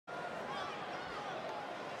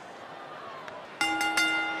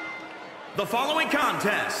The following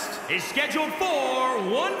contest is scheduled for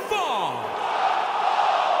one fall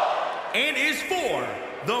and is for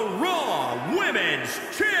the Raw Women's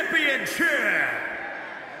Championship.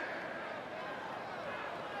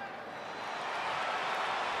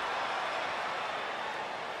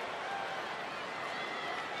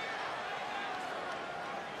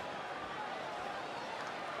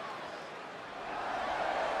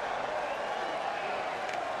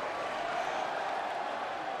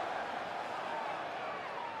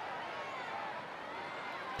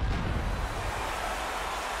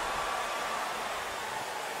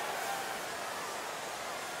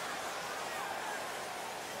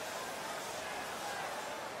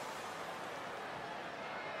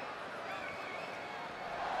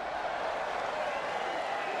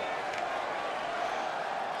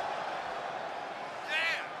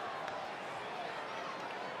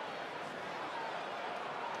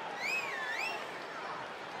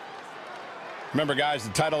 Remember, guys,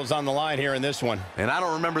 the title is on the line here in this one. And I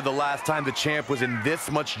don't remember the last time the champ was in this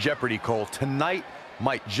much jeopardy, Cole. Tonight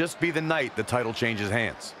might just be the night the title changes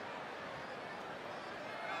hands.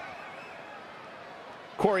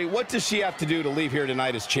 Corey, what does she have to do to leave here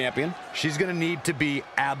tonight as champion? She's going to need to be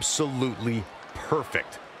absolutely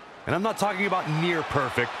perfect. And I'm not talking about near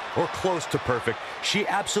perfect or close to perfect. She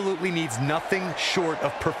absolutely needs nothing short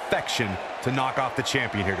of perfection to knock off the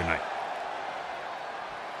champion here tonight.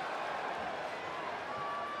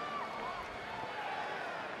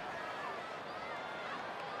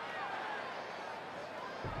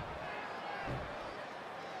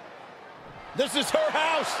 This is her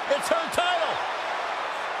house. It's her title.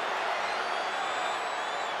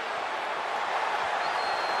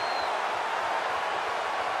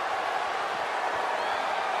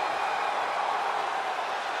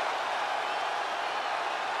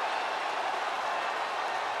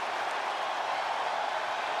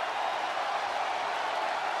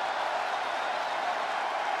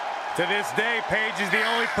 To this day, Paige is the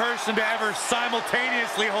only person to ever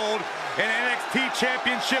simultaneously hold an NXT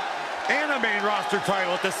championship and a main roster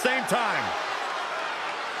title at the same time.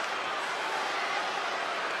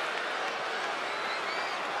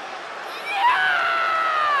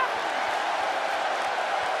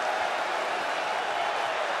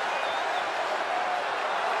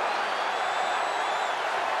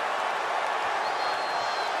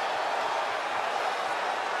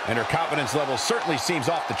 And her confidence level certainly seems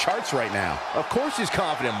off the charts right now. Of course she's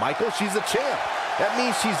confident, Michael. She's the champ. That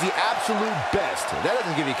means she's the absolute best. That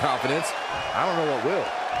doesn't give you confidence. I don't know what will.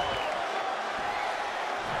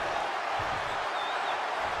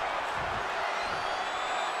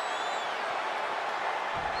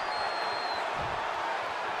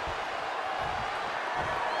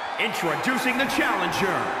 Introducing the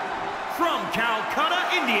challenger from Calcutta,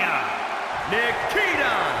 India,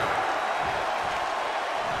 Nikita.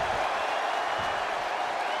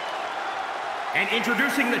 And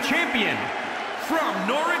introducing the champion from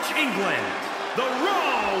Norwich, England, the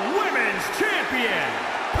Raw Women's Champion,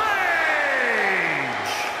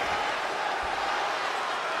 Paige!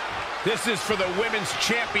 This is for the Women's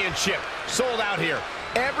Championship. Sold out here.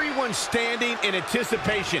 Everyone's standing in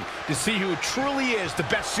anticipation to see who truly is the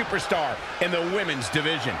best superstar in the women's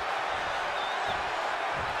division.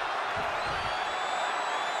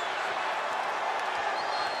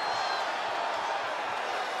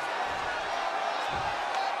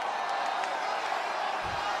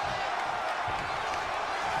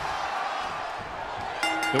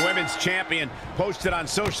 The women's champion posted on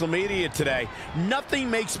social media today, "Nothing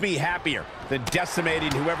makes me happier than decimating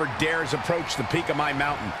whoever dares approach the peak of my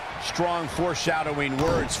mountain." Strong foreshadowing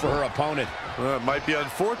words for her opponent. Well, it might be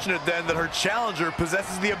unfortunate then that her challenger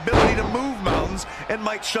possesses the ability to move mountains and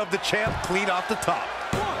might shove the champ clean off the top.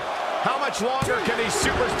 How much longer can these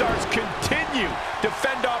superstars continue to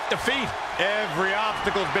fend off defeat? Every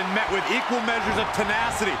obstacle's been met with equal measures of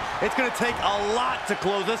tenacity. It's going to take a lot to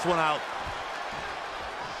close this one out.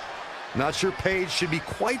 Not sure Paige should be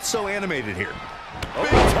quite so animated here. Oh.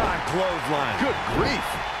 Big time clothesline. Good grief.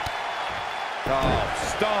 Oh,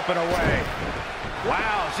 stomping away.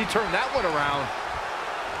 Wow, she turned that one around.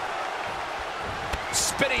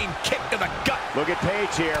 Spinning kick to the gut. Look at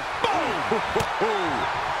Paige here. Boom!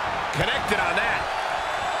 Connected on that.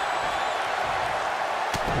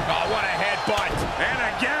 Oh, what a headbutt. And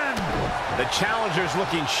again. The challenger's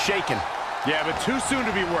looking shaken. Yeah, but too soon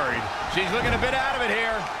to be worried. She's looking a bit out of it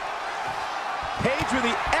here. Paige with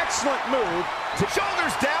the excellent move.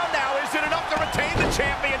 Shoulders down now. Is it enough to retain the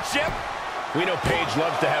championship? We know Paige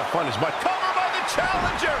loves to have fun as much. Cover by the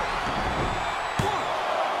challenger.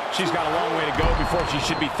 She's got a long way to go before she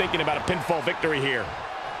should be thinking about a pinfall victory here.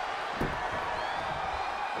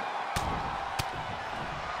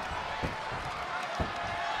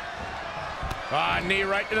 Knee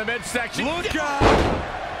right to the midsection. Look out!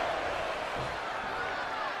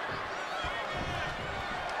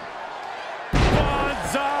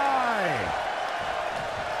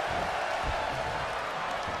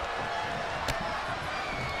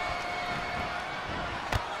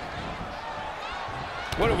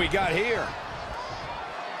 What do we got here?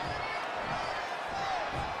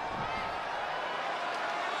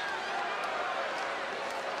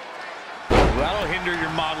 That'll hinder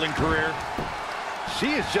your modeling career.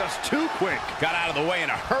 She is just too quick. Got out of the way in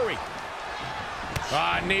a hurry.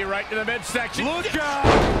 Knee right to the midsection. Look out!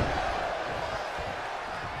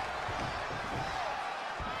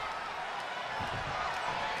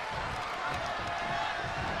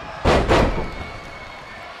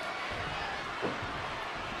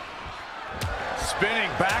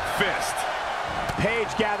 Spinning back fist.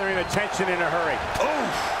 Paige gathering attention in a hurry.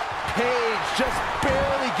 Oof! Paige just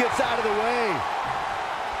barely gets out of the way.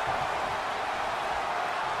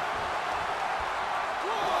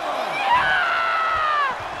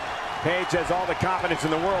 Paige has all the confidence in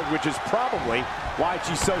the world, which is probably why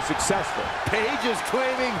she's so successful. Paige is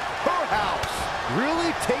claiming her house.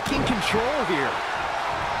 Really taking control here.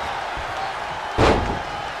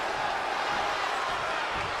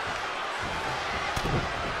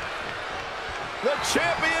 The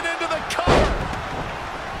champion into the cover.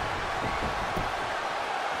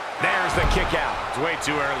 There's the kick out. It's way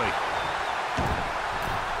too early.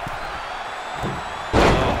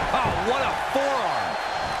 Oh, what a forearm.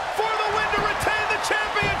 For the win to retain the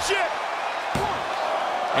championship.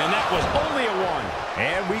 And that was only a one.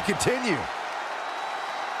 And we continue.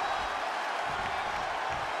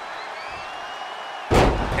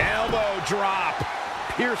 Elbow drop.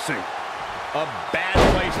 Piercing. A bad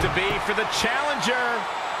place to be for the challenger.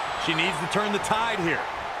 She needs to turn the tide here.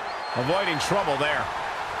 Avoiding trouble there.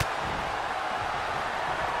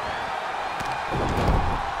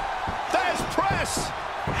 Thesz press.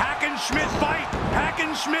 Hackenschmidt bite.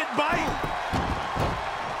 Hackenschmidt bite.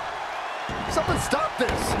 Someone stop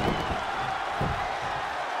this.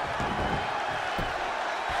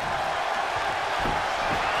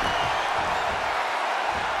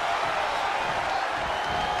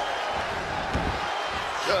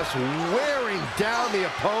 Just wearing down the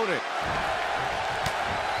opponent.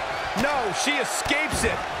 No, she escapes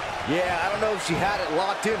it. Yeah, I don't know if she had it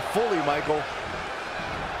locked in fully, Michael.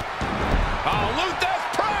 Oh, Luthez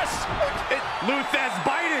press. Luthez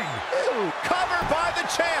biting. Ew, covered by the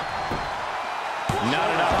champ. Not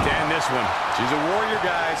enough to end this one. She's a warrior,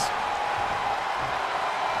 guys.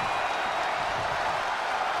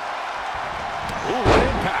 Ooh, what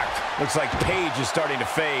impact. Looks like Paige is starting to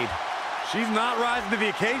fade. She's not rising to the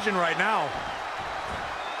occasion right now.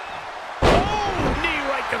 Oh, knee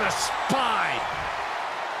right to the spine.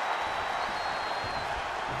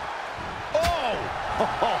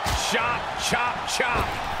 Oh, chop, chop, chop.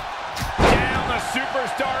 Down the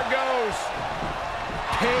superstar goes.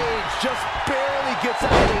 Paige just barely gets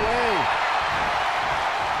out of the way.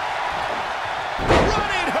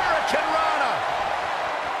 Running Hurricane Rana.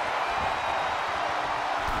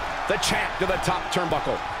 The champ to the top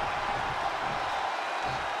turnbuckle.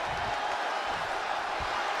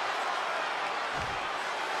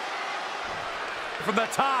 From the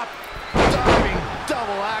top. Diving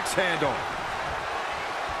double axe handle.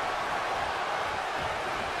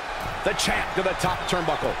 The champ to the top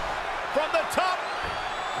turnbuckle. From the top.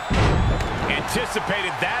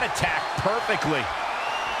 Anticipated that attack perfectly.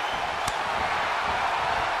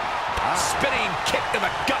 Spinning kick to the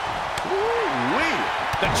gut. Woo-wee.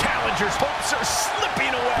 The challenger's hopes are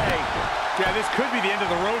slipping away. Yeah, this could be the end of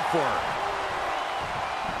the road for her.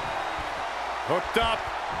 Hooked up.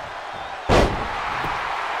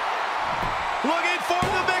 Looking for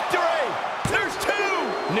the victory. There's two.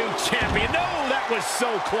 New champion. No, that was so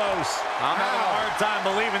close. I'm having a hard time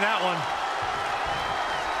believing that one.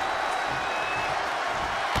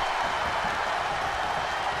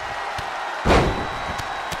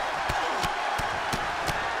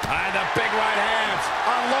 And the big right hands.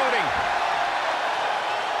 Unloading.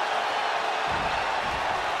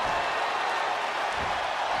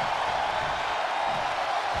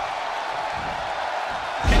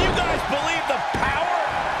 Can you guys believe the power?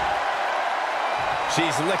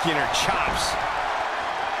 She's licking her chops.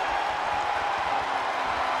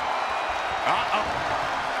 Uh-oh.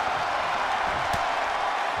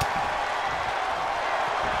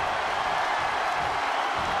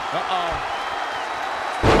 Uh-oh.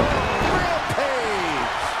 Rampage.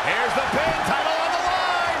 Here's the pin, title on the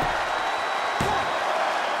line. 1,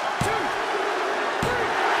 2, 3.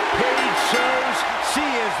 Paige shows she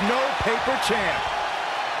is no paper champ.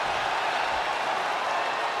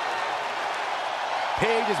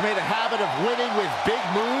 Paige has made a habit of winning with big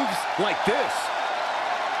moves like this.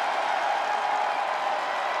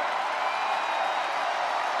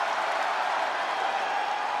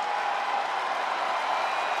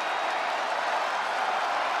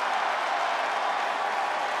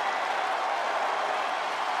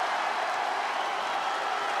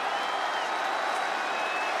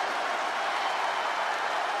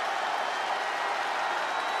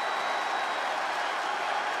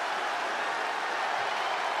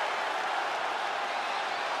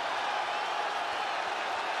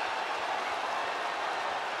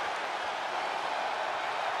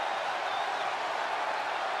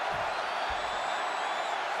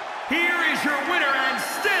 Here is your winner and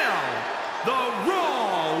still the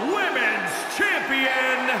Raw Women's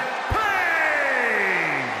Champion,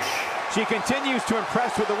 Paige! She continues to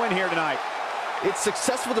impress with the win here tonight. It's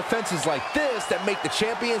successful defenses like this that make the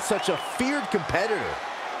champion such a feared competitor.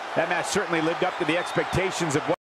 That match certainly lived up to the expectations of what